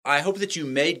I hope that you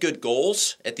made good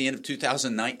goals at the end of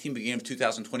 2019, beginning of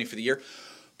 2020 for the year.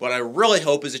 What I really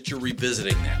hope is that you're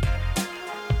revisiting them.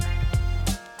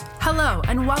 Hello,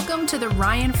 and welcome to the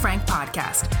Ryan Frank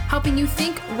Podcast, helping you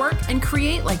think, work, and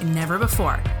create like never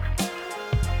before.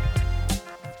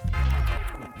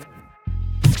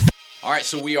 All right,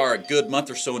 so we are a good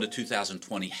month or so into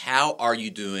 2020. How are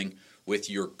you doing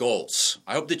with your goals?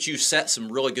 I hope that you set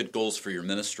some really good goals for your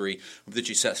ministry. I hope that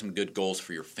you set some good goals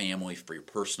for your family, for your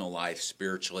personal life,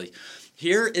 spiritually.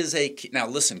 Here is a key. Now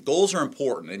listen, goals are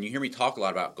important, and you hear me talk a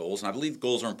lot about goals, and I believe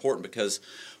goals are important because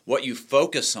what you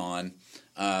focus on,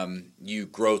 you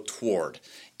grow toward.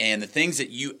 And the things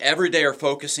that you every day are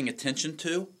focusing attention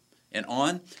to and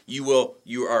on, you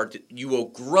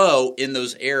will grow in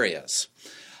those areas.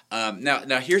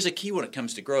 Now here's a key when it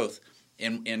comes to growth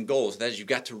in goals. That is, you've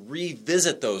got to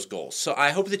revisit those goals. So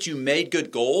I hope that you made good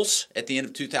goals at the end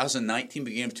of 2019,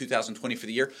 beginning of 2020 for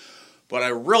the year. What I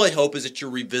really hope is that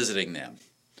you're revisiting them.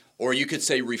 Or you could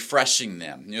say refreshing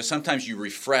them. You know, sometimes you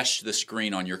refresh the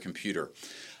screen on your computer.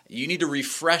 You need to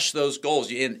refresh those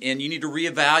goals, and you need to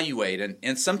reevaluate.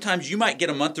 And sometimes you might get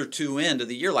a month or two into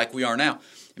the year like we are now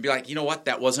and be like, you know what,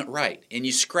 that wasn't right. And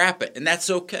you scrap it, and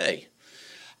that's okay.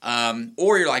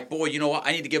 Or you're like, boy, you know what,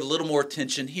 I need to give a little more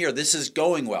attention here. This is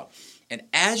going well. And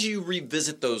as you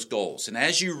revisit those goals and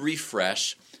as you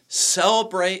refresh,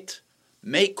 celebrate,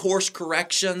 make course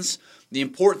corrections, the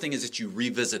important thing is that you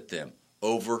revisit them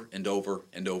over and over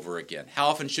and over again. How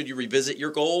often should you revisit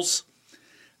your goals?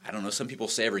 I don't know. Some people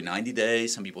say every 90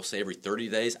 days. Some people say every 30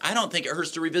 days. I don't think it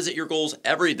hurts to revisit your goals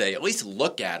every day. At least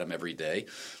look at them every day.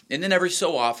 And then every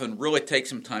so often really take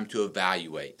some time to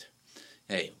evaluate.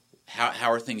 Hey,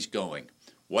 how are things going?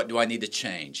 What do I need to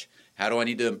change? How do I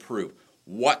need to improve?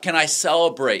 What can I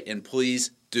celebrate? And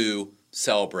please do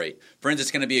celebrate. Friends,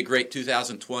 it's going to be a great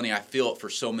 2020. I feel it for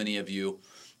so many of you.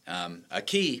 A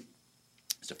key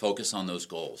is to focus on those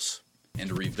goals and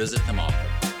to revisit them often.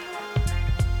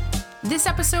 This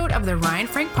episode of the Ryan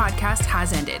Frank Podcast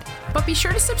has ended, but be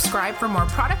sure to subscribe for more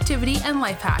productivity and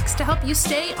life hacks to help you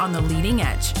stay on the leading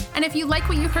edge. And if you like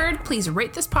what you heard, please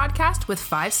rate this podcast with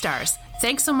 5 stars.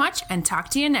 Thanks so much, and talk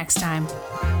to you next time.